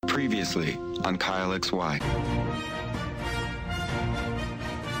Previously on Kyle XY.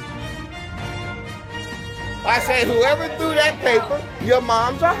 I say, whoever threw that paper, your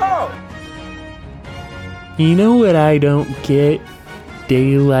mom's a hoe. You know what I don't get?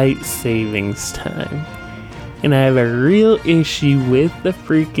 Daylight savings time. And I have a real issue with the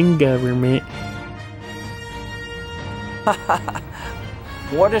freaking government.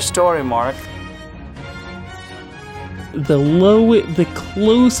 What a story, Mark. The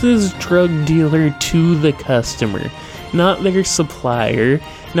closest drug dealer to the customer. Not their supplier.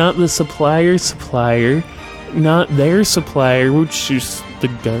 Not the supplier's supplier. Not their supplier, which is the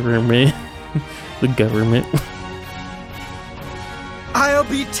government. The government. I'll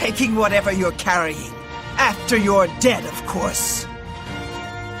be taking whatever you're carrying. After you're dead, of course.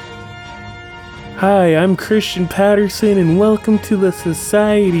 Hi, I'm Christian Patterson, and welcome to the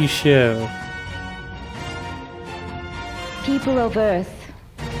Society Show. People of Earth,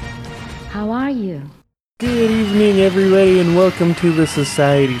 how are you? Good evening, everybody, and welcome to the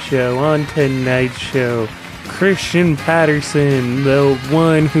Society Show. On tonight's show, Christian Patterson, the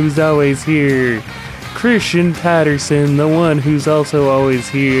one who's always here. Christian Patterson, the one who's also always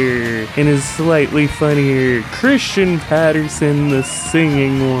here and is slightly funnier. Christian Patterson, the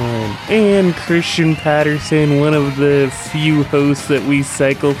singing one. And Christian Patterson, one of the few hosts that we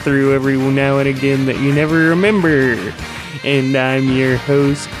cycle through every now and again that you never remember. And I'm your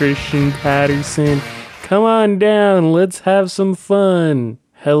host, Christian Patterson. Come on down, let's have some fun.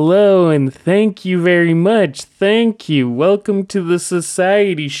 Hello, and thank you very much. Thank you. Welcome to the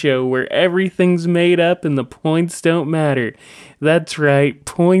Society Show, where everything's made up and the points don't matter. That's right,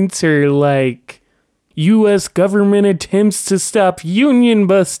 points are like U.S. government attempts to stop union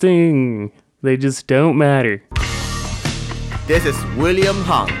busting. They just don't matter. This is William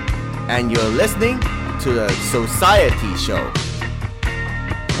Hung, and you're listening to the Society Show.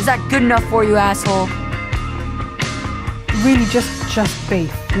 Is that good enough for you, asshole? Really, just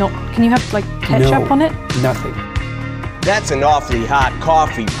beef. No, can you have ketchup on it? Nothing. That's an awfully hot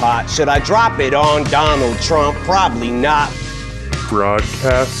coffee pot. Should I drop it on Donald Trump? Probably not.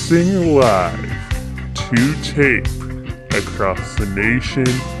 Broadcasting live to tape across the nation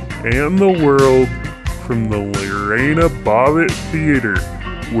and the world from the Lorena Bobbitt Theater,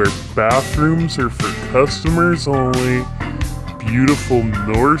 where bathrooms are for customers only, beautiful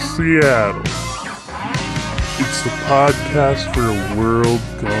North Seattle. It's the podcast for a world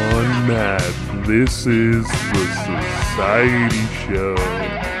gone mad. This is the Society Show.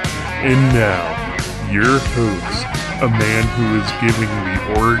 And now, your host, a man who is giving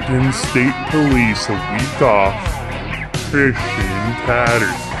the Oregon State Police a week off, Christian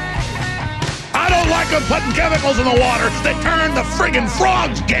Patterson. I don't like them putting chemicals in the water that turn the friggin'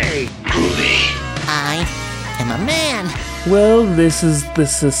 frogs gay. I am a man. Well, this is the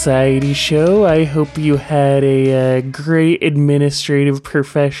Society Show. I hope you had a great Administrative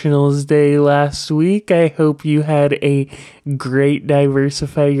Professionals Day last week. I hope you had a great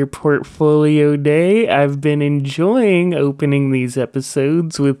Diversify Your Portfolio Day. I've been enjoying opening these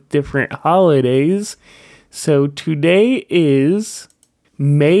episodes with different holidays. So today is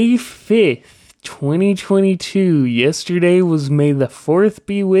May 5th. 2022. Yesterday was May the 4th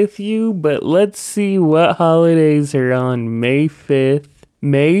be with you, but let's see what holidays are on May 5th.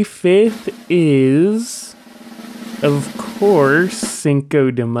 May 5th is, of course,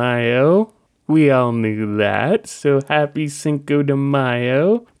 Cinco de Mayo. We all knew that, so happy Cinco de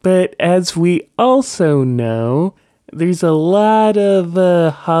Mayo. But as we also know, there's a lot of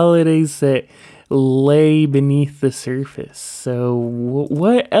holidays that lay beneath the surface. So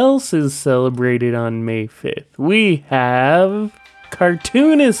what else is celebrated on May 5th? We have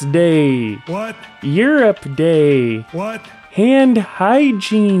Cartoonist Day. What? Europe Day. What? Hand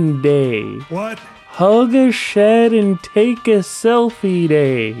Hygiene Day. What? Hug a shed and take a selfie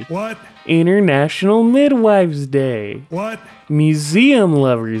day. What? International Midwives Day. What? Museum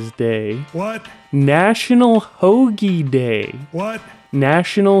Lovers Day. What? National Hoagie Day. What?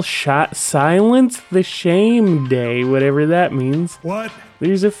 National Silence the Shame Day, whatever that means. What?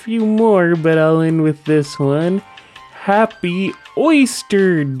 There's a few more, but I'll end with this one. Happy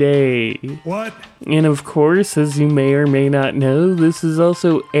Oyster Day. What? And of course, as you may or may not know, this is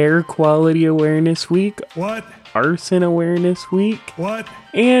also Air Quality Awareness Week. What? Arson Awareness Week. What?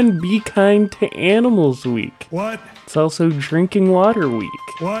 And Be Kind to Animals Week. What? It's also Drinking Water Week.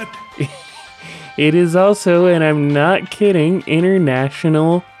 What? It is also, and I'm not kidding,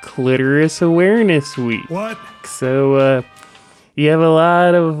 International Clitoris Awareness Week. What? So, you have a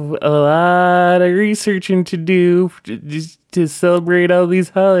lot of researching to do just to celebrate all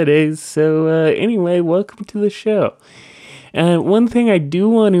these holidays. So, anyway, welcome to the show. One thing I do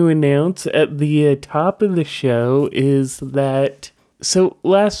want to announce at the top of the show is that, so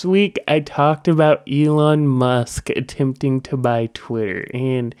last week I talked about Elon Musk attempting to buy Twitter,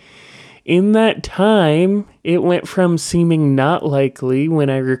 and in that time, it went from seeming not likely when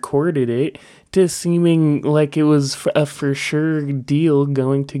I recorded it to seeming like it was a for sure deal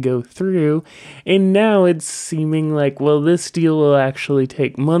going to go through. And now it's seeming like, well, this deal will actually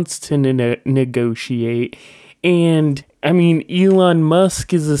take months to negotiate. And I mean, Elon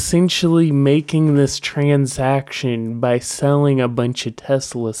Musk is essentially making this transaction by selling a bunch of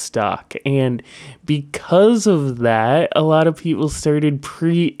Tesla stock. And because of that, a lot of people started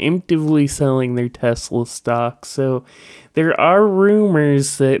preemptively selling their Tesla stock. So there are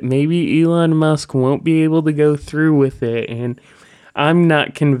rumors that maybe Elon Musk won't be able to go through with it. And I'm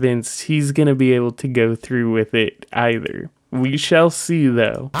not convinced he's going to be able to go through with it either. We shall see,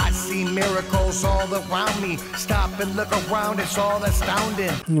 though. I see miracles all around me. Stop and look around, it's all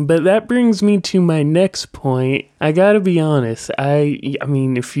astounding. But that brings me to my next point. I gotta be honest. I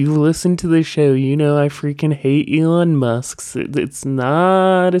mean, if you listen to the show, you know I freaking hate Elon Musk. It's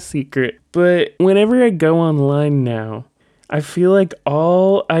not a secret. But whenever I go online now, I feel like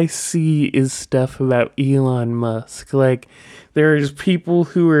all I see is stuff about Elon Musk. Like, there's people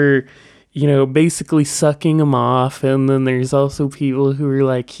who are, you know, basically sucking him off, and then there's also people who are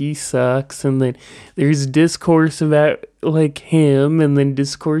like, he sucks, and then there's discourse about, like, him, and then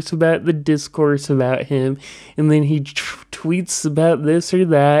discourse about the discourse about him, and then he tweets about this or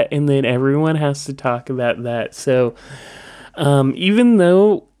that, and then everyone has to talk about that. So, even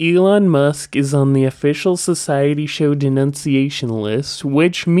though Elon Musk is on the official Society Show denunciation list,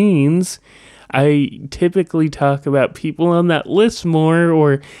 which means I typically talk about people on that list more,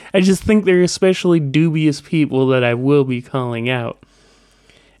 or I just think they're especially dubious people that I will be calling out.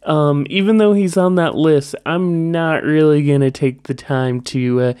 Even though he's on that list, I'm not really going to take the time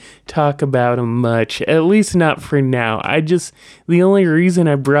to talk about him much, at least not for now. The only reason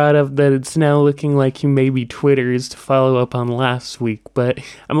I brought up that it's now looking like he may be Twitter is to follow up on last week, but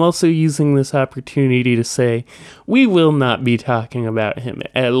I'm also using this opportunity to say we will not be talking about him,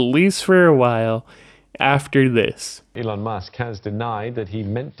 at least for a while, after this. Elon Musk has denied that he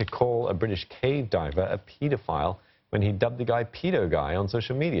meant to call a British cave diver a paedophile when he dubbed the guy Pedo Guy on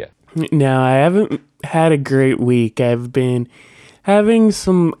social media. Now, I haven't had a great week. I've been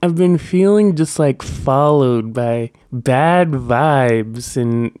feeling just like followed by bad vibes,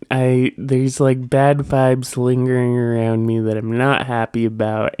 and there's like bad vibes lingering around me that I'm not happy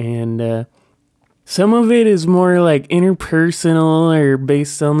about, and some of it is more like interpersonal or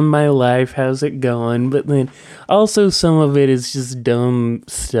based on my life, how's it going, but then also some of it is just dumb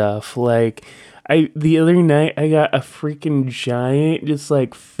stuff, like the other night, I got a freaking giant, just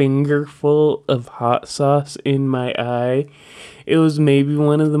like fingerful of hot sauce in my eye. It was maybe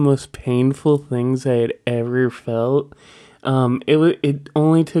one of the most painful things I had ever felt. It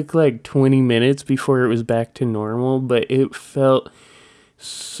only took like 20 minutes before it was back to normal, but it felt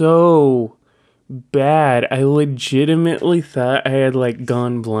so bad. I legitimately thought I had like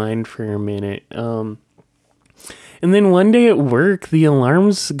gone blind for a minute. And then one day at work, the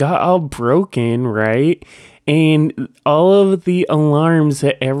alarms got all broken, right? And all of the alarms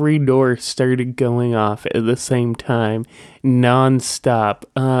at every door started going off at the same time, nonstop.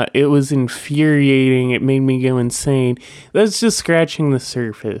 It was infuriating. It made me go insane. That's just scratching the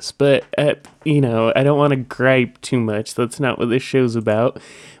surface. But, I don't want to gripe too much. That's not what this show's about.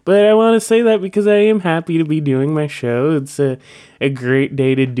 But I want to say that because I am happy to be doing my show. It's a great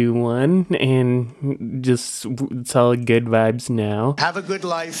day to do one. And just, it's all good vibes now. Have a good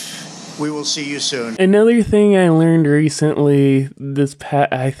life. We will see you soon. Another thing I learned recently,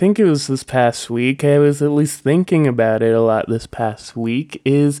 I think it was this past week, I was at least thinking about it a lot this past week,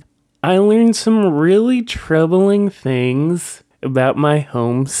 is I learned some really troubling things about my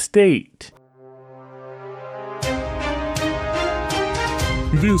home state.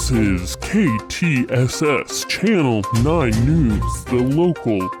 This is KTSS Channel 9 News, the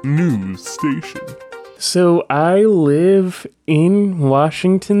local news station. So I live in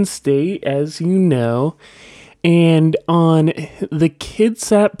Washington State, as you know, and on the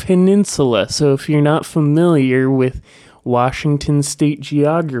Kitsap Peninsula. So if you're not familiar with Washington State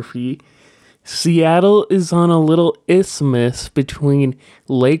geography, Seattle is on a little isthmus between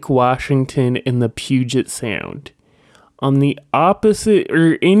Lake Washington and the Puget Sound. On the opposite,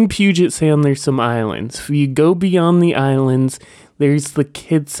 or in Puget Sound, there's some islands. If you go beyond the islands, there's the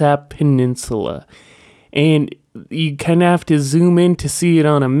Kitsap Peninsula. And you kind of have to zoom in to see it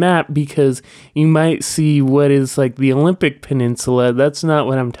on a map because you might see what is like the Olympic Peninsula. That's not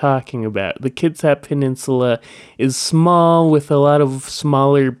what I'm talking about. The Kitsap Peninsula is small with a lot of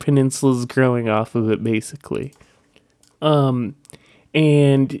smaller peninsulas growing off of it, basically. And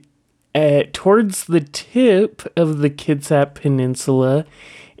towards the tip of the Kitsap Peninsula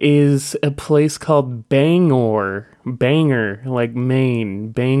is a place called Bangor, like Maine,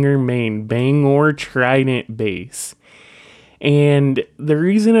 Bangor Trident Base. And the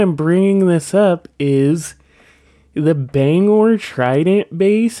reason I'm bringing this up is the Bangor Trident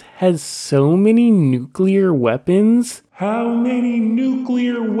Base has so many nuclear weapons. How many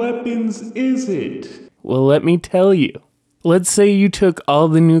nuclear weapons is it? Well, let me tell you. Let's say you took all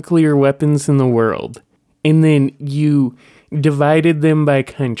the nuclear weapons in the world, and then you divided them by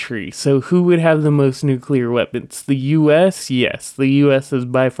country. So who would have the most nuclear weapons? The US? Yes, the US has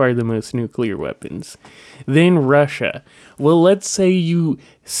by far the most nuclear weapons. Then Russia. Well, let's say you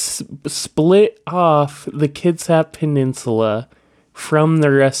split off the Kitsap Peninsula from the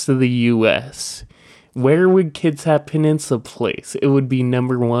rest of the US. Where would Kitsap Peninsula place? It would be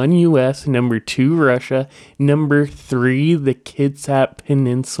number 1, US, number 2, Russia, number 3, the Kitsap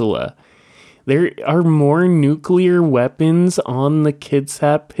Peninsula. There are more nuclear weapons on the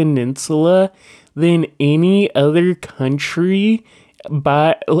Kitsap Peninsula than any other country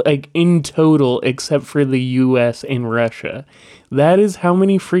in total except for the US and Russia. That is how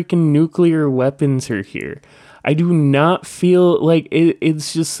many freaking nuclear weapons are here. I do not feel like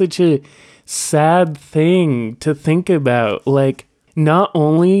it's just such a sad thing to think about. Like, not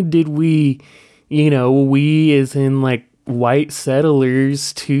only did we as in like white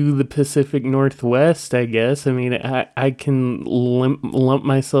settlers to the Pacific Northwest, I guess. I mean, I can lump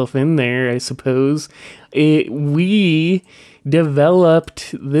myself in there, I suppose. We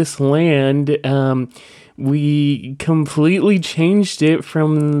developed this land. We completely changed it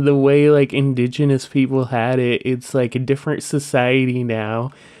from the way like indigenous people had it. It's like a different society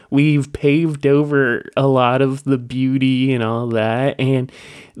now. We've paved over a lot of the beauty and all that. And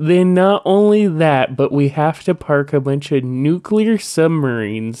then not only that, but we have to park a bunch of nuclear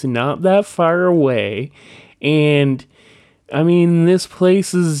submarines not that far away. And I mean, this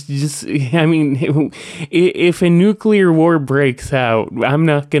place is just, I mean, if a nuclear war breaks out, I'm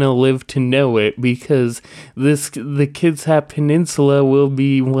not going to live to know it because the Kitsap Peninsula will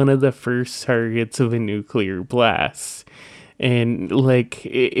be one of the first targets of a nuclear blast. And like,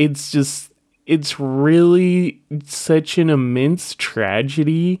 it's really such an immense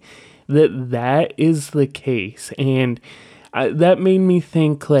tragedy that is the case. And that made me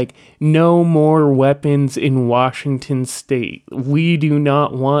think, like, no more weapons in Washington State. We do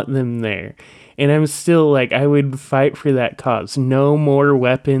not want them there. And I'm still like, I would fight for that cause. No more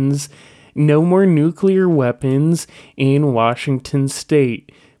weapons, no more nuclear weapons in Washington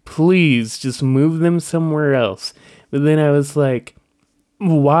State. Please just move them somewhere else. But then I was like,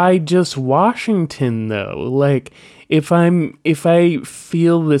 why just Washington though? Like, if I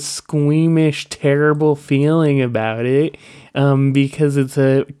feel this squeamish, terrible feeling about it, because it's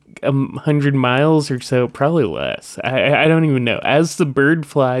 100 miles or so, probably less. I don't even know. As the bird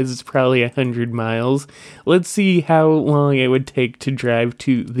flies, it's probably 100 miles. Let's see how long it would take to drive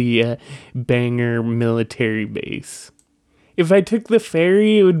to the Bangor military base. If I took the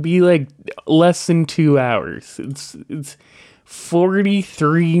ferry, it would be like less than 2 hours. It's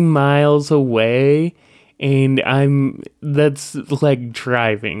 43 miles away, and that's like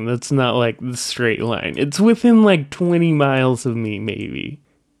driving. That's not like the straight line. It's within like 20 miles of me, maybe.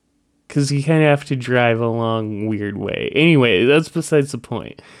 Because you kind of have to drive a long, weird way. Anyway, that's besides the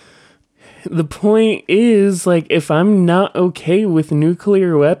point. The point is, like, if I'm not okay with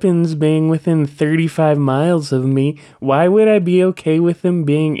nuclear weapons being within 35 miles of me, why would I be okay with them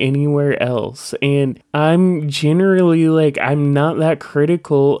being anywhere else? And I'm generally, like, I'm not that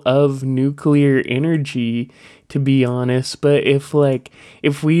critical of nuclear energy, to be honest, but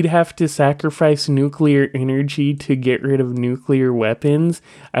if we'd have to sacrifice nuclear energy to get rid of nuclear weapons,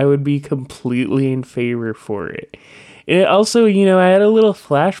 I would be completely in favor for it. It also, I had a little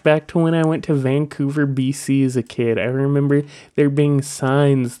flashback to when I went to Vancouver, BC as a kid. I remember there being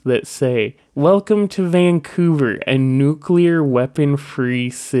signs that say, "Welcome to Vancouver, a nuclear weapon-free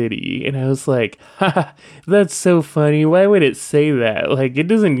city." And I was like, haha, that's so funny. Why would it say that? Like, it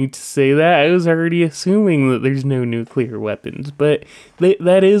doesn't need to say that. I was already assuming that there's no nuclear weapons. But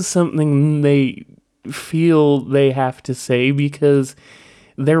that is something they feel they have to say because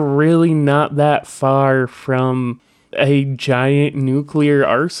they're really not that far from a giant nuclear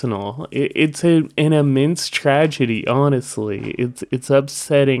arsenal. It's an immense tragedy, honestly. It's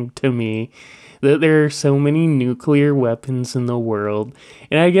upsetting to me that there are so many nuclear weapons in the world.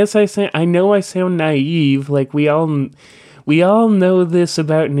 And I guess I know I sound naive, like we all know this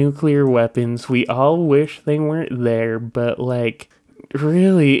about nuclear weapons. We all wish they weren't there, but like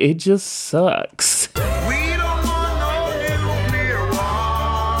really, it just sucks.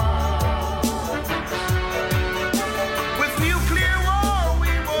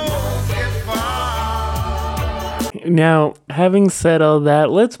 Now, having said all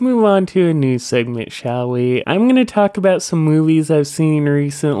that, let's move on to a new segment, shall we? I'm going to talk about some movies I've seen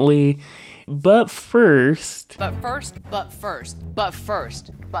recently, but first...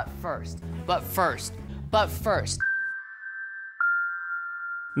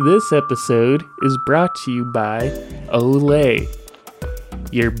 This episode is brought to you by Olay.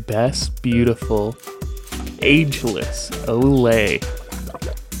 Your best, beautiful, ageless Olay.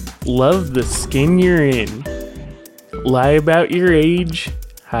 Love the skin you're in. Lie about your age,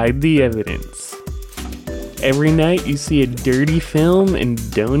 hide the evidence. Every night you see a dirty film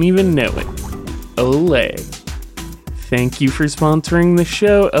and don't even know it. Olay. Thank you for sponsoring the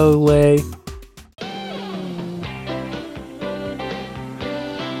show, Olay.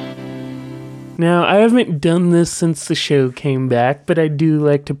 Now, I haven't done this since the show came back, but I do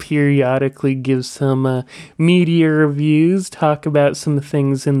like to periodically give some media reviews, talk about some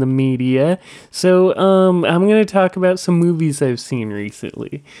things in the media. So, I'm going to talk about some movies I've seen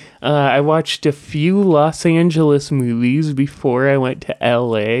recently. I watched a few Los Angeles movies before I went to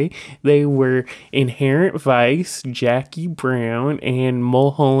LA. They were Inherent Vice, Jackie Brown, and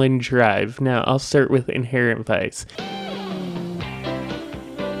Mulholland Drive. Now, I'll start with Inherent Vice.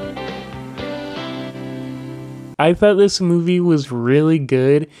 I thought this movie was really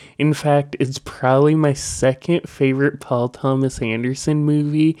good. In fact, it's probably my second favorite Paul Thomas Anderson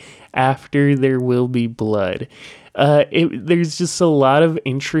movie after There Will Be Blood. There's just a lot of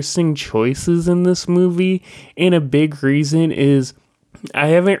interesting choices in this movie, and a big reason is I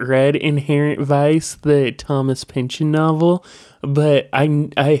haven't read Inherent Vice, the Thomas Pynchon novel, but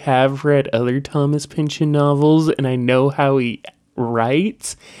I have read other Thomas Pynchon novels, and I know how he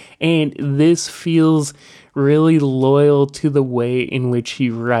writes, and this feels really loyal to the way in which he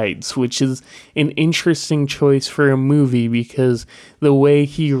writes, which is an interesting choice for a movie because the way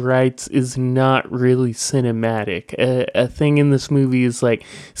he writes is not really cinematic. A thing in this movie is like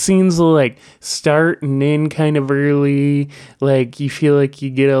scenes will like start and end kind of early, like you feel like you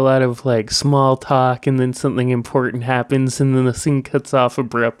get a lot of like small talk and then something important happens and then the scene cuts off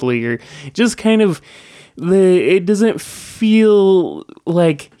abruptly, or just kind of it doesn't feel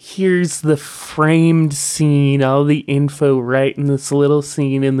like here's the framed scene, all the info right in this little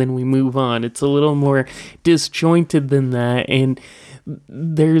scene, and then we move on. It's a little more disjointed than that, and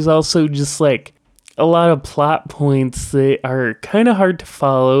there's also just like a lot of plot points that are kind of hard to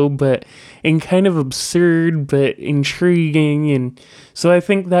follow, and kind of absurd, but intriguing. And so I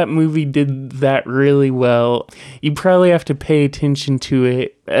think that movie did that really well. You probably have to pay attention to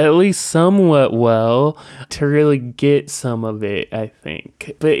it at least somewhat well to really get some of it, I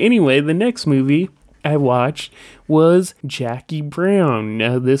think. But anyway, the next movie I watched was Jackie Brown.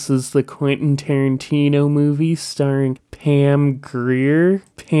 Now, this is the Quentin Tarantino movie starring Pam Grier.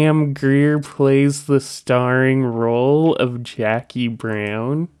 Pam Grier plays the starring role of Jackie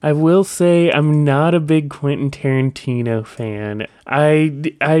Brown. I will say I'm not a big Quentin Tarantino fan.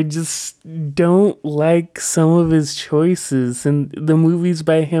 I just don't like some of his choices, and the movies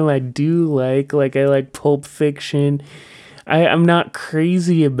by him I do like I like Pulp Fiction. I'm not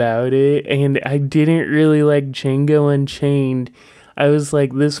crazy about it, and I didn't really like Django Unchained. I was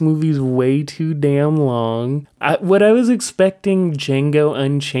like, this movie's way too damn long. What I was expecting Django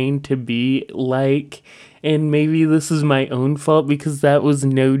Unchained to be like, and maybe this is my own fault because that was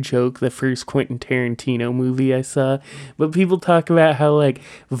no joke the first Quentin Tarantino movie I saw, but people talk about how like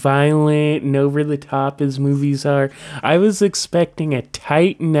violent and over the top his movies are. I was expecting a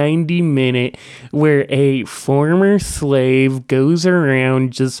tight 90-minute where a former slave goes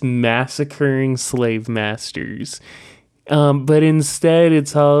around just massacring slave masters. But instead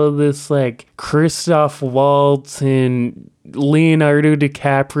it's all of this like Christoph Waltz and Leonardo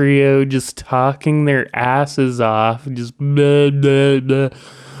DiCaprio just talking their asses off, just blah, blah, blah.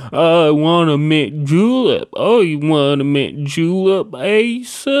 I want to meet Julep. Oh, you want to meet Julep,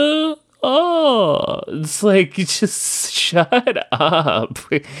 Asa? oh, it's like, just shut up.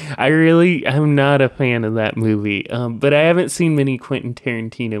 I'm not a fan of that movie, but I haven't seen many Quentin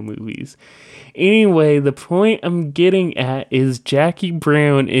Tarantino movies. Anyway, the point I'm getting at is Jackie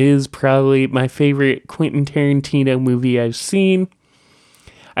Brown is probably my favorite Quentin Tarantino movie I've seen.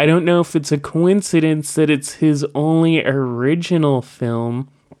 I don't know if it's a coincidence that it's his only original film,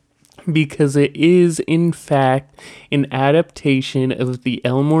 because it is, in fact, an adaptation of the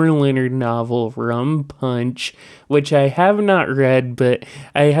Elmore Leonard novel Rum Punch, which I have not read, but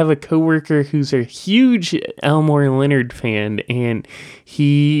I have a coworker who's a huge Elmore Leonard fan, and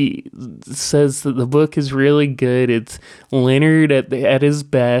he says that the book is really good. It's Leonard at his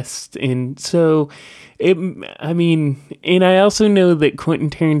best, and so... and I also know that Quentin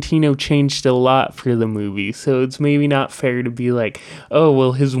Tarantino changed a lot for the movie, so it's maybe not fair to be like, oh,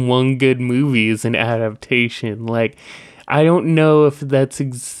 well, his one good movie is an adaptation. Like, I don't know if that's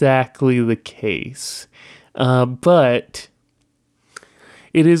exactly the case, but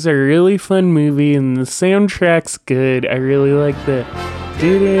it is a really fun movie, and the soundtrack's good. I really like the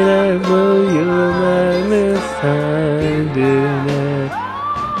 "Didn't I blow your mind this time?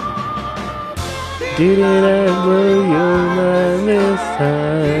 Didn't I blow your mind this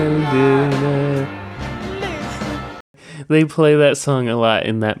time? Didn't I?" They play that song a lot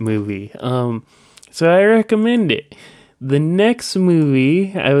in that movie. So I recommend it. The next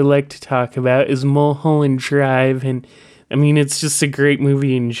movie I would like to talk about is Mulholland Drive, and it's just a great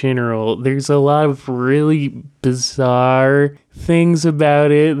movie in general. There's a lot of really bizarre things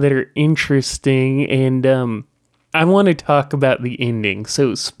about it that are interesting, and I want to talk about the ending.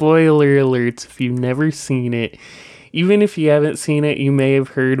 So, spoiler alerts if you've never seen it. Even if you haven't seen it, you may have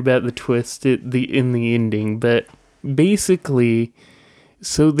heard about the twist in the ending. But basically,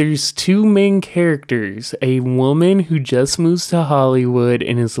 so there's two main characters. A woman who just moves to Hollywood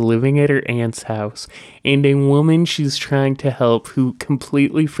and is living at her aunt's house. And a woman she's trying to help who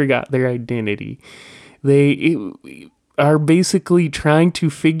completely forgot their identity. They are basically trying to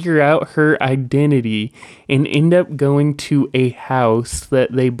figure out her identity and end up going to a house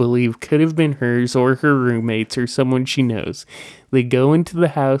that they believe could have been hers or her roommates or someone she knows. They go into the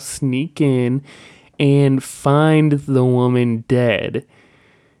house, sneak in, and find the woman dead.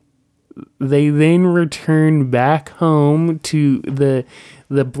 They then return back home to the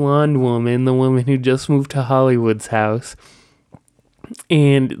blonde woman, the woman who just moved to Hollywood's house.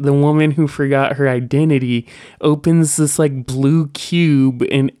 And the woman who forgot her identity opens this like blue cube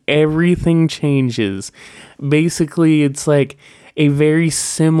and everything changes. Basically, it's like a very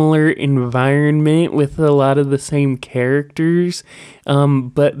similar environment with a lot of the same characters,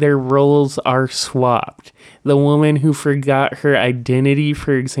 but their roles are swapped. The woman who forgot her identity,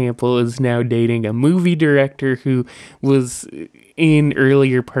 for example, is now dating a movie director who was in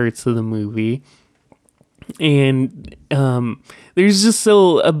earlier parts of the movie. And there's just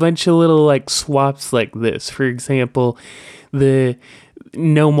a bunch of little like swaps like this. For example, the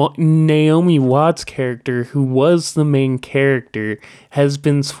Naomi Watts character, who was the main character, has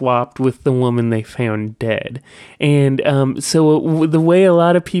been swapped with the woman they found dead. And so the way a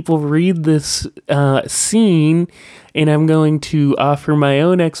lot of people read this scene, and I'm going to offer my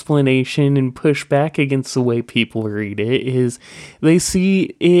own explanation and push back against the way people read it, is they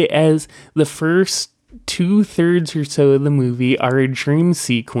see it as the first 2/3 or so of the movie are a dream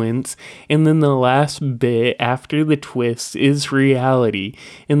sequence, and then the last bit after the twist is reality.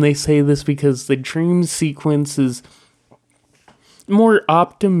 And they say this because the dream sequence is more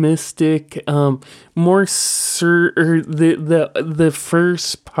optimistic, the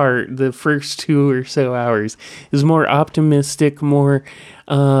first part, the first 2 or so hours is more optimistic, more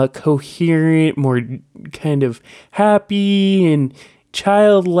coherent, more kind of happy and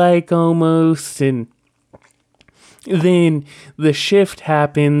childlike almost, and then the shift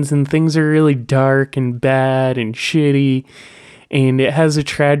happens and things are really dark and bad and shitty, and it has a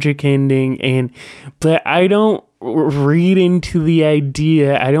tragic ending. But I don't read into the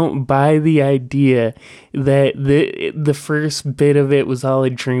idea, I don't buy the idea that the first bit of it was all a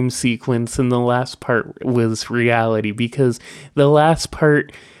dream sequence and the last part was reality, because the last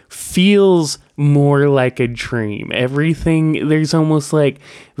part feels more like a dream. Everything, there's almost like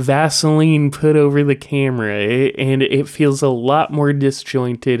Vaseline put over the camera, and it feels a lot more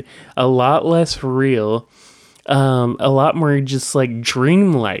disjointed, a lot less real, a lot more just like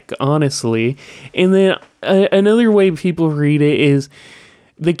dreamlike, honestly. And then another way people read it is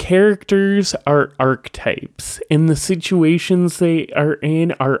the characters are archetypes, and the situations they are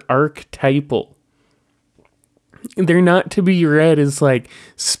in are archetypal. They're not to be read as like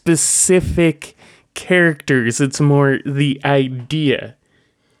specific characters. It's more the idea.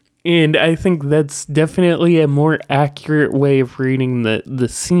 And I think that's definitely a more accurate way of reading the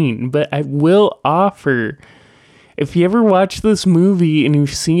scene. But I will offer, if you ever watch this movie and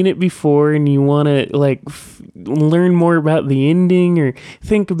you've seen it before and you want to like learn more about the ending or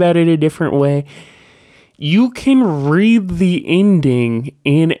think about it a different way, you can read the ending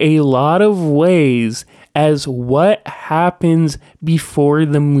in a lot of ways as what happens before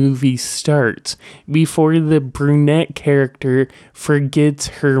the movie starts, before the brunette character forgets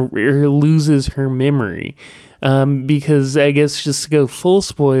her or loses her memory. Because I guess just to go full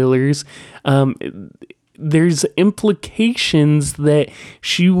spoilers, there's implications that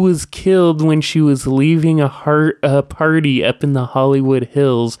she was killed when she was leaving a party up in the Hollywood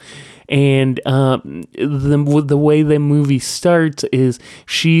Hills. And the way the movie starts is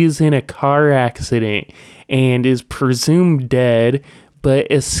she's in a car accident and is presumed dead,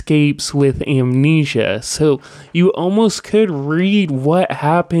 but escapes with amnesia. So you almost could read what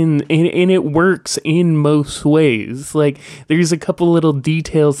happened, and it works in most ways. Like, there's a couple little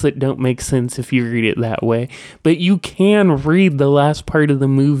details that don't make sense if you read it that way, but you can read the last part of the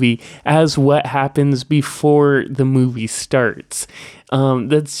movie as what happens before the movie starts.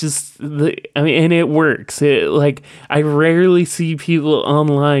 That's just and it works. I rarely see people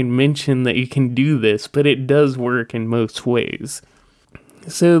online mention that you can do this, but it does work in most ways.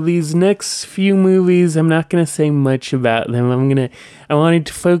 So these next few movies, I'm not going to say much about them. I wanted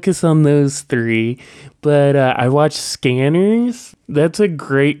to focus on those three, but I watched Scanners. That's a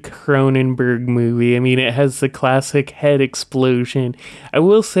great Cronenberg movie. I mean, it has the classic head explosion. I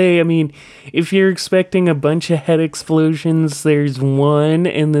will say, I mean, if you're expecting a bunch of head explosions, there's one,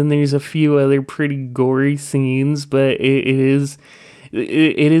 and then there's a few other pretty gory scenes, but it is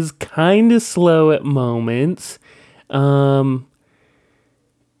kind of slow at moments.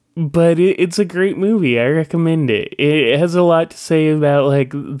 But it's a great movie. I recommend it. It has a lot to say about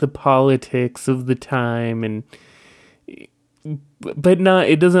like the politics of the time, but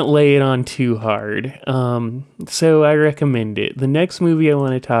it doesn't lay it on too hard. So I recommend it. The next movie I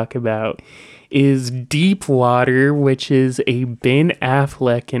want to talk about is Deep Water, which is a Ben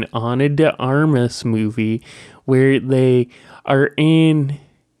Affleck and Ana de Armas movie where they are in...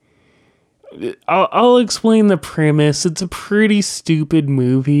 I'll explain the premise. It's a pretty stupid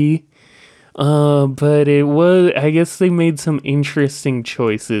movie, but I guess they made some interesting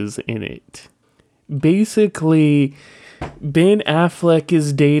choices in it. Basically, Ben Affleck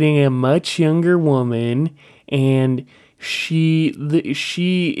is dating a much younger woman, and she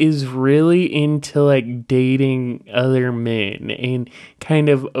is really into like dating other men and kind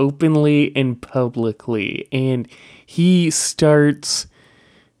of openly and publicly, and he starts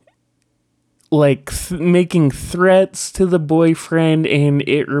like making threats to the boyfriend, and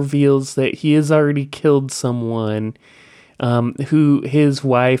it reveals that he has already killed someone who his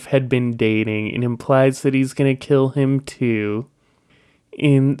wife had been dating, and implies that he's going to kill him too.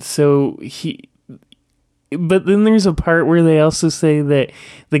 And so but then there's a part where they also say that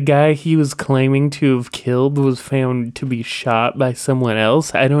the guy he was claiming to have killed was found to be shot by someone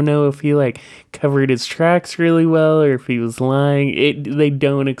else. I don't know if he like covered his tracks really well or if he was lying. They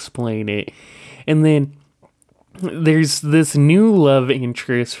don't explain it. And then there's this new love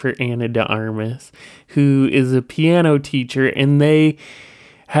interest for Ana de Armas, who is a piano teacher, and they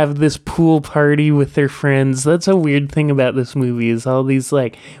have this pool party with their friends. That's a weird thing about this movie, is all these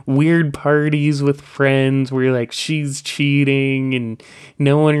like weird parties with friends where like she's cheating and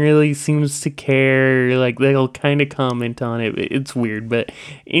no one really seems to care. Like they'll kind of comment on it. It's weird, but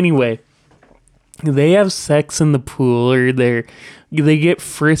anyway, they have sex in the pool, or they get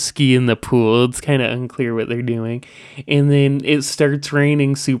frisky in the pool. It's kind of unclear what they're doing. And then it starts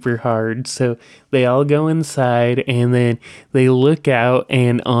raining super hard. So they all go inside, and then they look out,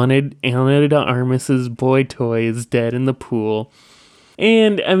 and Ana de Armas's boy toy is dead in the pool.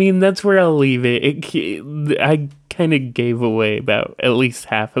 And I mean, that's where I'll leave it. I kind of gave away about at least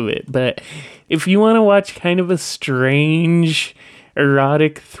half of it. But if you want to watch kind of a strange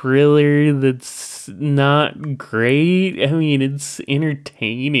erotic thriller that's not great, I mean, it's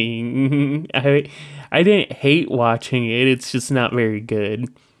entertaining. I didn't hate watching it, it's just not very good.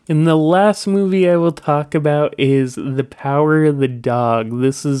 And the last movie I will talk about is The Power of the Dog.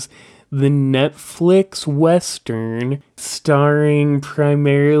 This is the Netflix Western starring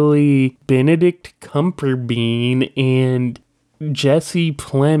primarily Benedict Cumberbatch and Jesse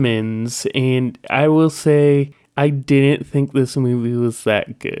Plemons. And I will say, I didn't think this movie was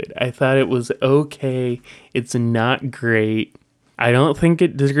that good. I thought it was okay. It's not great. I don't think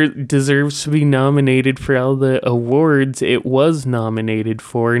it deserves to be nominated for all the awards it was nominated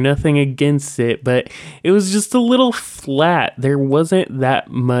for. Nothing against it, but it was just a little flat. There wasn't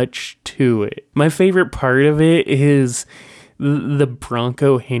that much to it. My favorite part of it is the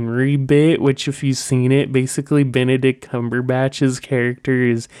Bronco Henry bit, which if you've seen it, basically Benedict Cumberbatch's character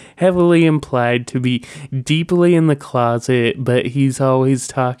is heavily implied to be deeply in the closet, but he's always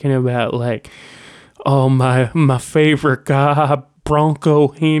talking about like, oh, my favorite guy, Bronco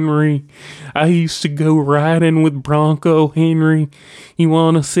Henry. I used to go riding with Bronco Henry. You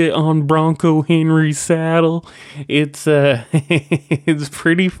want to sit on Bronco Henry's saddle? It's it's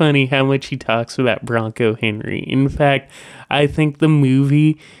pretty funny how much he talks about Bronco Henry. In fact, I think the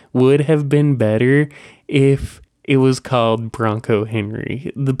movie would have been better if it was called Bronco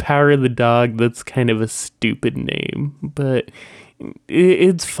Henry. The Power of the Dog, that's kind of a stupid name, but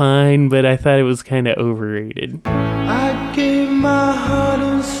it's fine, but I thought it was kind of overrated. I gave my heart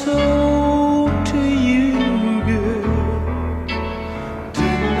and soul to you, girl.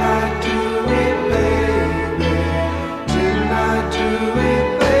 Didn't I do it, baby? Didn't I do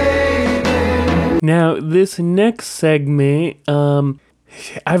it, baby? Now, this next segment,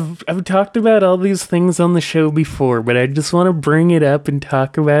 I've talked about all these things on the show before, but I just want to bring it up and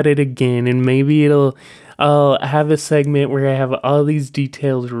talk about it again, and maybe I'll have a segment where I have all these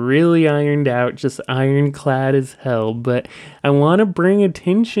details really ironed out, just ironclad as hell, but I want to bring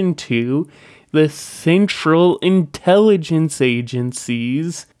attention to the Central Intelligence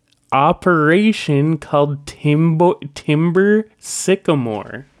Agency's operation called Timber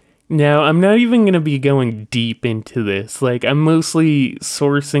Sycamore. Now, I'm not even going to be going deep into this. Like, I'm mostly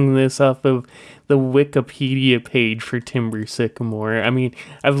sourcing this off of the Wikipedia page for Timber Sycamore. I mean,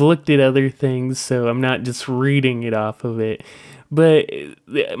 I've looked at other things, so I'm not just reading it off of it. But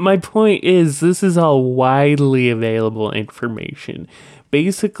my point is, this is all widely available information.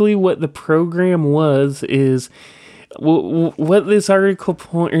 Basically, what the program is what this article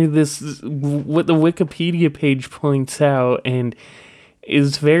what the Wikipedia page points out, and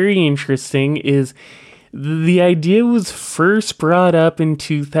is very interesting, is the idea was first brought up in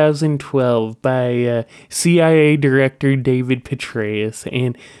 2012 by CIA Director David Petraeus,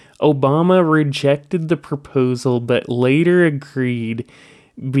 and Obama rejected the proposal but later agreed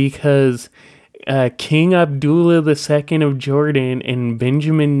because King Abdullah II of Jordan and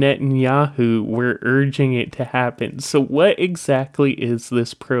Benjamin Netanyahu were urging it to happen. So what exactly is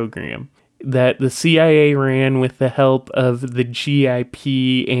this program that the CIA ran with the help of the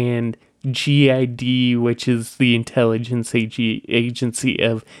GIP and GID, which is the intelligence agency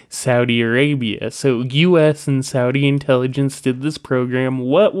of Saudi Arabia? So US and Saudi intelligence did this program.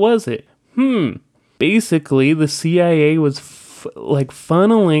 What was it? Basically, the CIA was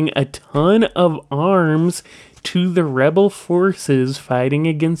funneling a ton of arms to the rebel forces fighting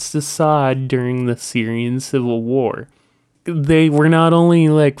against Assad during the Syrian civil war. They were not only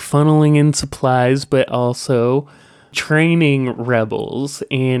funneling in supplies, but also training rebels.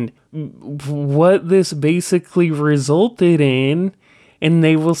 And what this basically resulted in, and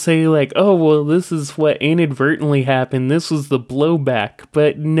they will say oh, well, this is what inadvertently happened. This was the blowback.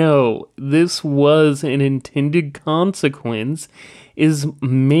 But no, this was an intended consequence, is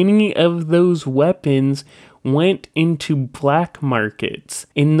many of those weapons went into black markets.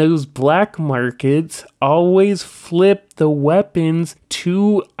 And those black markets always flipped the weapons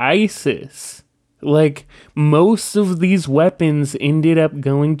to ISIS. Most of these weapons ended up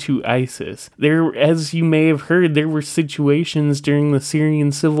going to ISIS. There, as you may have heard, there were situations during the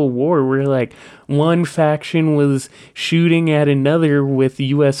Syrian civil war where one faction was shooting at another with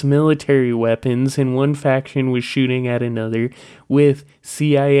US military weapons and one faction was shooting at another with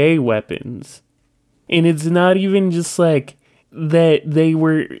CIA weapons. And it's not even just that they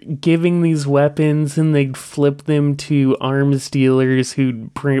were giving these weapons and they'd flip them to arms dealers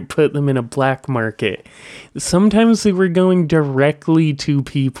who'd put them in a black market. Sometimes they were going directly to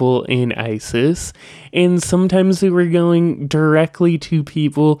people in ISIS, and sometimes they were going directly to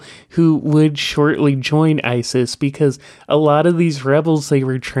people who would shortly join ISIS, because a lot of these rebels they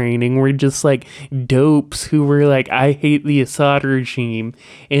were training were just dopes who were I hate the Assad regime,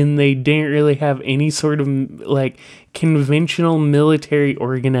 and they didn't really have any sort of conventional military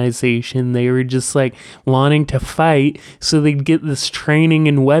organization. They were just wanting to fight, so they'd get this training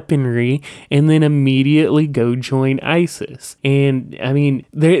and weaponry and then immediately go join ISIS. And I mean,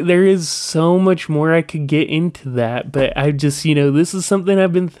 there is so much more I could get into that, but I just, this is something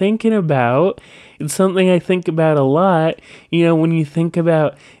I've been thinking about. It's something I think about a lot. When you think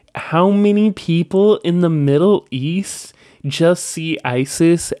about how many people in the Middle East just see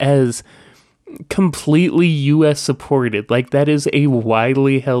ISIS as completely U.S. supported. Like, that is a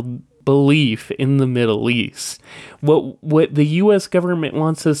widely held belief in the Middle East. What the U.S. government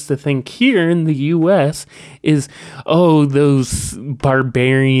wants us to think here in the U.S. is, oh, those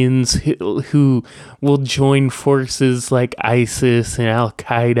barbarians who will join forces like ISIS and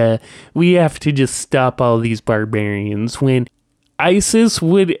Al-Qaeda, we have to just stop all these barbarians, when ISIS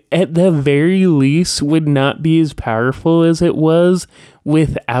would, at the very least, would not be as powerful as it was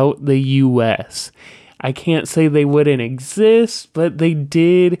without the U.S. I can't say they wouldn't exist, but they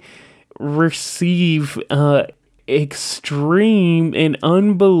did receive extreme and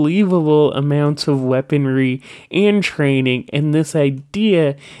unbelievable amounts of weaponry and training, and this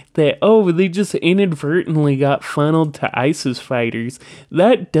idea that, oh, they just inadvertently got funneled to ISIS fighters,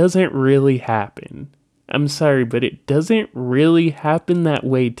 that doesn't really happen. I'm sorry, but it doesn't really happen that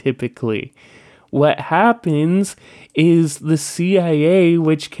way typically. What happens is the CIA,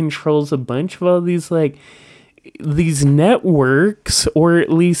 which controls a bunch of all these networks, or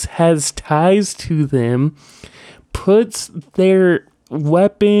at least has ties to them, puts their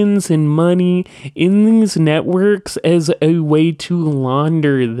weapons and money in these networks as a way to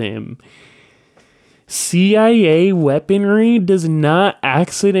launder them. CIA weaponry does not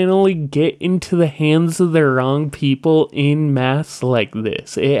accidentally get into the hands of the wrong people en masse like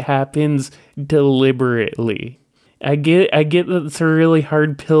this. It happens deliberately. I get that it's a really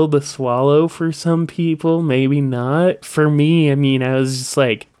hard pill to swallow for some people, maybe not. For me, I mean, I was just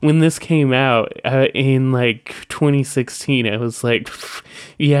like, when this came out in 2016, I was like,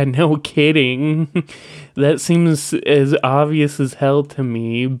 yeah, no kidding. That seems as obvious as hell to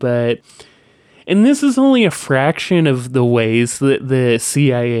me, but... And this is only a fraction of the ways that the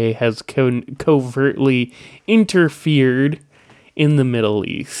CIA has covertly interfered in the Middle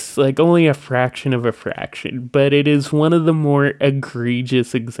East. Only a fraction of a fraction. But it is one of the more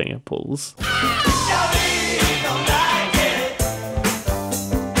egregious examples.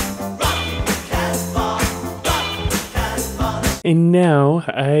 And now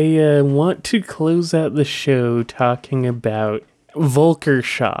I want to close out the show talking about Volcker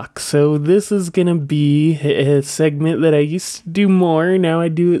shock. So this is gonna be a segment that I used to do more. Now I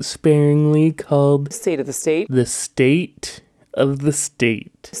do it sparingly, called State of the State. The State of the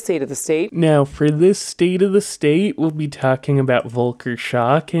State. State of the State. Now, for this State of the State, we'll be talking about Volcker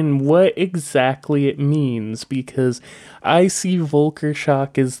shock and what exactly it means, because I see Volcker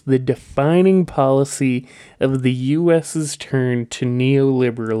shock as the defining policy of the US's turn to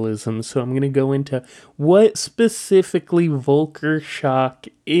neoliberalism. So I'm going to go into what specifically Volcker shock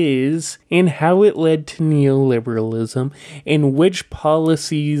is and how it led to neoliberalism and which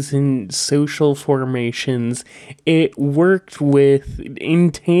policies and social formations it worked with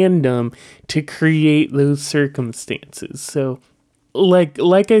in tandem to create those circumstances. So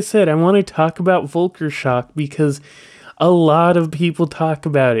like I said, I want to talk about Volcker shock because a lot of people talk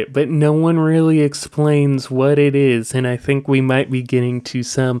about it, but no one really explains what it is, and I think we might be getting to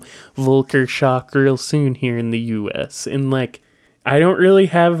some Volcker shock real soon here in the US. And I don't really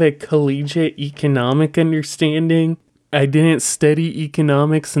have a collegiate economic understanding. I didn't study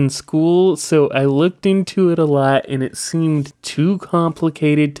economics in school, so I looked into it a lot and it seemed too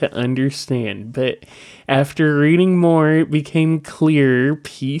complicated to understand. But after reading more, it became clear,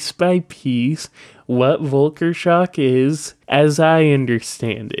 piece by piece, what Volcker shock is as I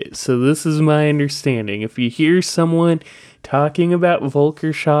understand it. So this is my understanding. If you hear someone talking about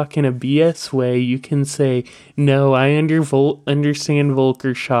Volcker shock in a BS way, you can say, no, I understand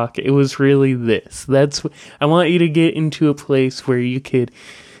Volcker shock. It was really this. I want you to get into a place where you could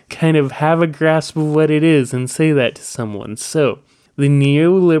kind of have a grasp of what it is and say that to someone. So, the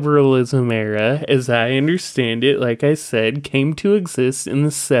neoliberalism era, as I understand it, like I said, came to exist in the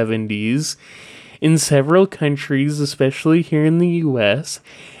 70s in several countries, especially here in the US,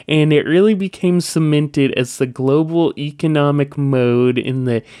 and it really became cemented as the global economic mode in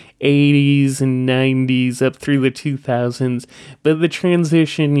the 80s and 90s up through the 2000s, but the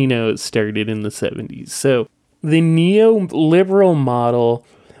transition, it started in the 70s. So the neoliberal model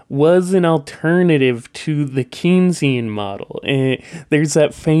was an alternative to the Keynesian model. And there's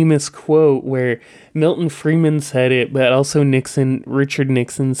that famous quote where Milton Friedman said it, but also Richard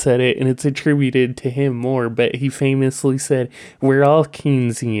Nixon said it, and it's attributed to him more, but he famously said, we're all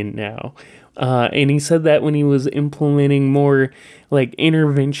Keynesian now. And he said that when he was implementing more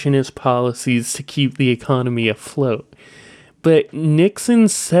interventionist policies to keep the economy afloat. But Nixon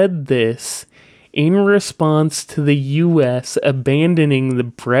said this in response to the U.S. abandoning the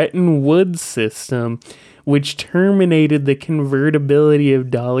Bretton Woods system, which terminated the convertibility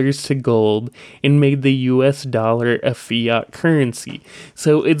of dollars to gold and made the US dollar a fiat currency.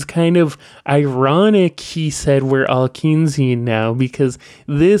 So it's kind of ironic he said we're all Keynesian now, because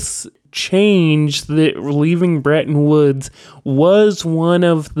this change, that leaving Bretton Woods, was one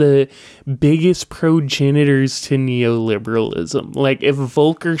of the biggest progenitors to neoliberalism. Like, if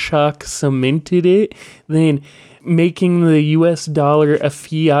Volcker shock cemented it, then making the US dollar a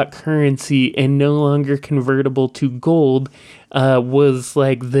fiat currency and no longer convertible to gold was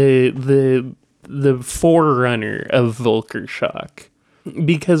like the forerunner of Volcker shock.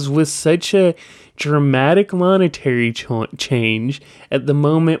 Because with such a dramatic monetary change at the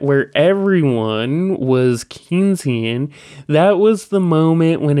moment where everyone was Keynesian, that was the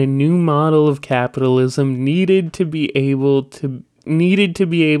moment when a new model of capitalism needed to be able to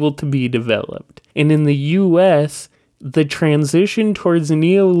be developed. And in the US, the transition towards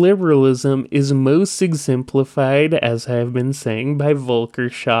neoliberalism is most exemplified, as I have been saying, by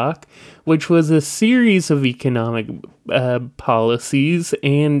Volcker shock, which was a series of economic policies.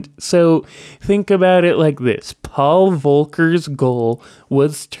 And so think about it like this. Paul Volcker's goal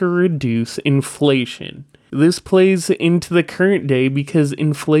was to reduce inflation. This plays into the current day because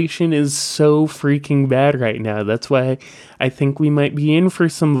inflation is so freaking bad right now. That's why I think we might be in for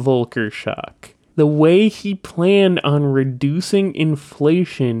some Volcker shock. The way he planned on reducing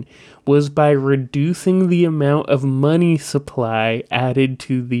inflation was by reducing the amount of money supply added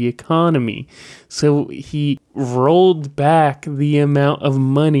to the economy. So he rolled back the amount of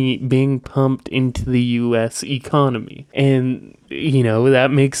money being pumped into the US economy. And, you know,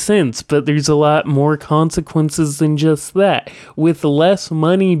 that makes sense, but there's a lot more consequences than just that. With less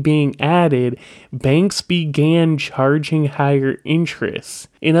money being added, banks began charging higher interest.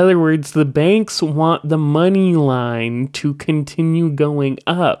 In other words, the banks want the money line to continue going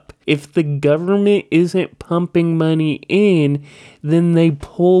up. If the government isn't pumping money in, then they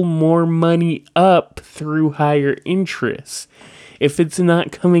pull more money up through higher interest. If it's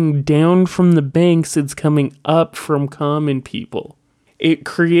not coming down from the banks, it's coming up from common people. It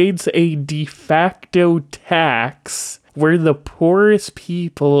creates a de facto tax where the poorest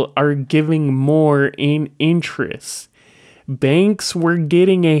people are giving more in interest. Banks were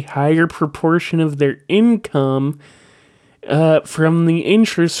getting a higher proportion of their income from the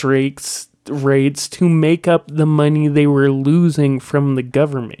interest rates to make up the money they were losing from the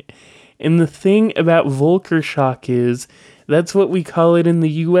government. And the thing about Volcker shock is, that's what we call it in the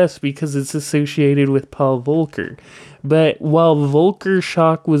US because it's associated with Paul Volcker. But while Volcker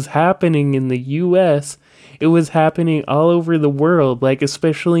shock was happening in the US, it was happening all over the world, like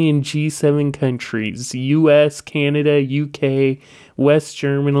especially in G7 countries, US, Canada, UK, West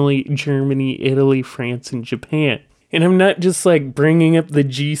Germany, Italy, France, and Japan. And I'm not just like bringing up the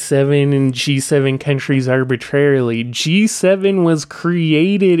G7 and G7 countries arbitrarily. G7 was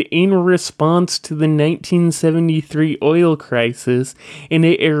created in response to the 1973 oil crisis, and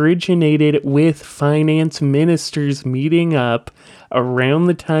it originated with finance ministers meeting up around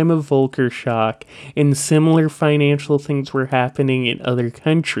the time of Volcker shock, and similar financial things were happening in other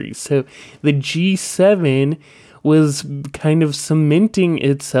countries. So the G7 was kind of cementing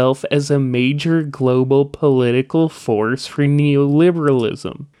itself as a major global political force for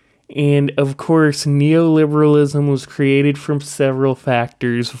neoliberalism. And of course, neoliberalism was created from several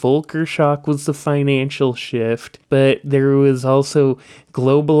factors. Volcker shock was the financial shift, but there was also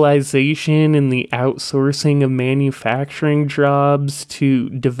globalization and the outsourcing of manufacturing jobs to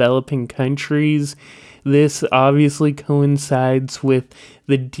developing countries. This obviously coincides with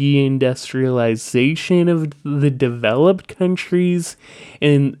the deindustrialization of the developed countries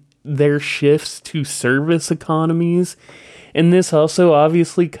and their shifts to service economies. And this also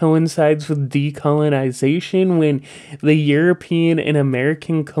obviously coincides with decolonization when the European and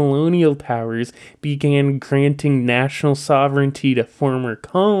American colonial powers began granting national sovereignty to former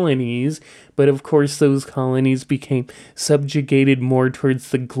colonies. But of course, those colonies became subjugated more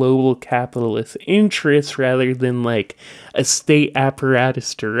towards the global capitalist interests rather than like a state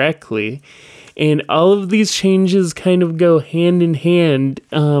apparatus directly. And all of these changes kind of go hand in hand,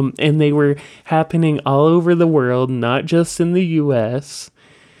 and they were happening all over the world, not just in the US.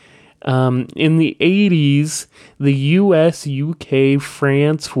 In the 80s, the US, UK,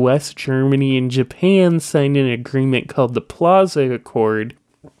 France, West Germany, and Japan signed an agreement called the Plaza Accord,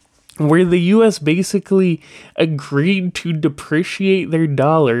 where the US basically agreed to depreciate their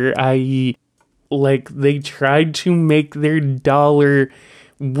dollar, i.e., like they tried to make their dollar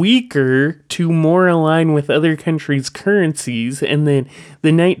weaker to more align with other countries' currencies, and then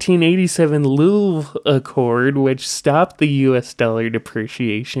the 1987 Lille Accord, which stopped the US dollar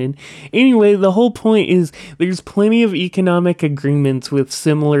depreciation. Anyway, the whole point is there's plenty of economic agreements with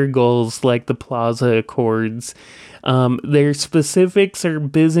similar goals like the Plaza Accords. Their specifics are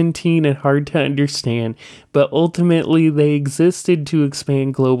Byzantine and hard to understand, but ultimately they existed to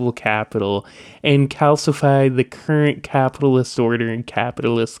expand global capital and calcify the current capitalist order and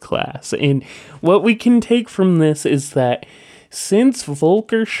capitalist class. And what we can take from this is that since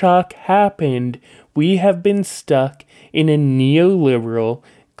Volcker shock happened, we have been stuck in a neoliberal,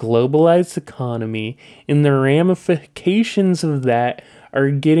 globalized economy, and the ramifications of that are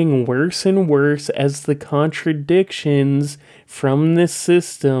getting worse and worse as the contradictions from this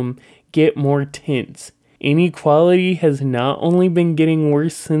system get more tense. Inequality has not only been getting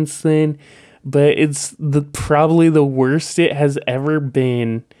worse since then, but it's probably the worst it has ever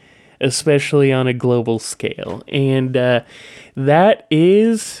been, especially on a global scale. And that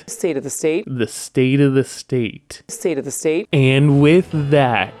is... State of the state. The state of the state. State of the state. And with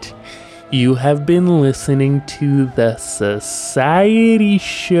that, you have been listening to The Society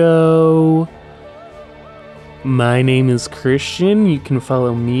Show. My name is Christian. You can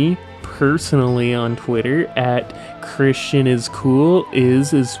follow me personally on Twitter at ChristianIsCool.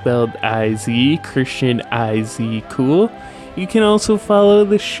 Is spelled I-Z, Christian I-Z Cool. You can also follow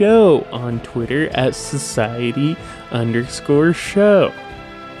the show on Twitter at Society_show.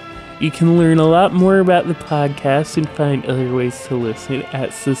 You can learn a lot more about the podcast and find other ways to listen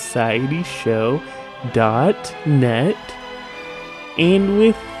at societyshow.net. And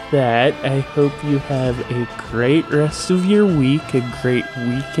with that, I hope you have a great rest of your week, a great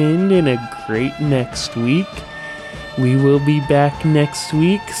weekend, and a great next week. We will be back next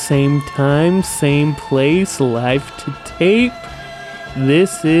week, same time, same place, live to tape.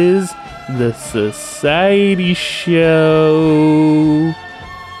 This is The Society Show.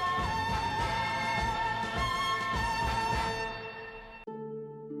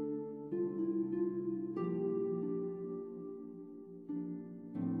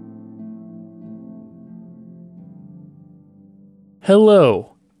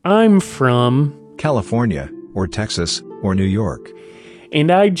 Hello, I'm from California, or Texas, or New York.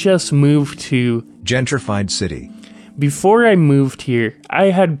 And I just moved to Gentrified City. Before I moved here, I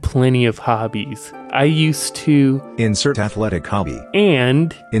had plenty of hobbies. I used to insert athletic hobby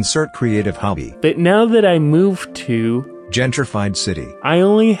and insert creative hobby. But now that I moved to Gentrified City, I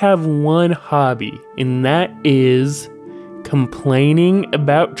only have one hobby, and that is complaining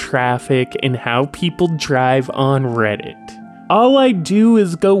about traffic and how people drive on Reddit. All I do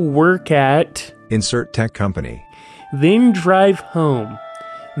is go work at insert tech company, then drive home.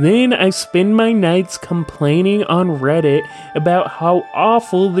 Then I spend my nights complaining on Reddit about how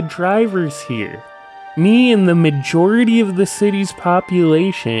awful the drivers here. Me and the majority of the city's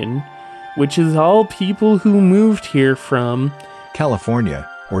population, which is all people who moved here from California,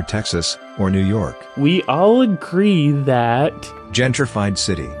 or Texas, or New York, we all agree that Gentrified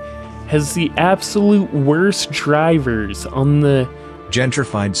City has the absolute worst drivers on the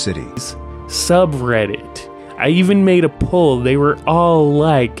Gentrified Cities subreddit. I even made a poll. They were all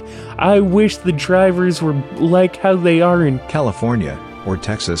like, I wish the drivers were like how they are in California, or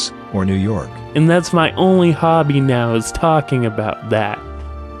Texas, or New York. And that's my only hobby now, is talking about that.